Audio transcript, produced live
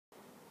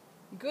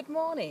Good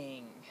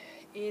morning.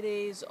 It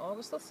is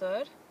August the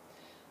 3rd.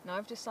 Now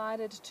I've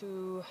decided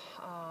to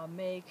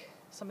make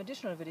some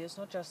additional videos,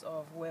 not just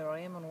of where I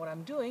am and what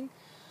I'm doing,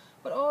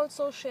 but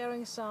also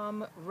sharing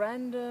some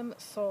random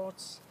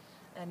thoughts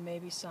and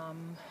maybe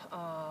some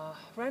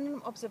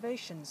random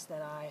observations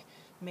that I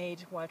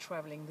made while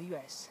traveling the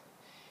US.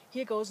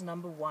 Here goes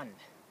number one.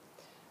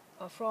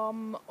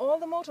 From all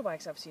the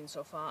motorbikes I've seen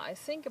so far, I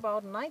think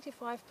about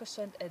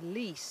 95% at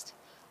least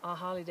are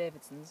Harley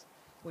Davidsons,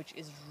 which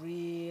is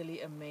really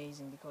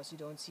amazing because you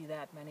don't see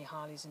that many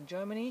Harleys in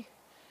Germany,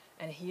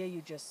 and here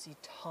you just see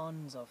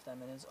tons of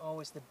them, and it's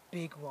always the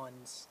big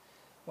ones.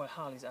 Well,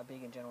 Harleys are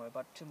big in general,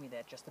 but to me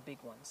they're just the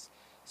big ones.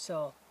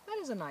 So that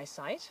is a nice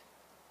sight.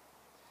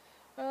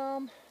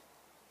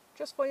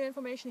 Just for your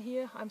information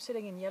here, I'm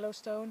sitting in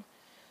Yellowstone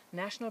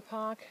National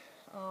Park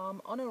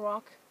on a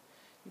rock.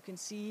 You can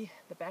see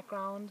the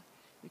background,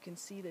 you can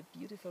see the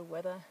beautiful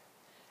weather,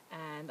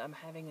 and I'm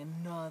having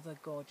another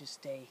gorgeous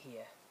day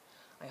here.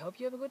 I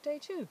hope you have a good day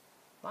too.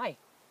 Bye.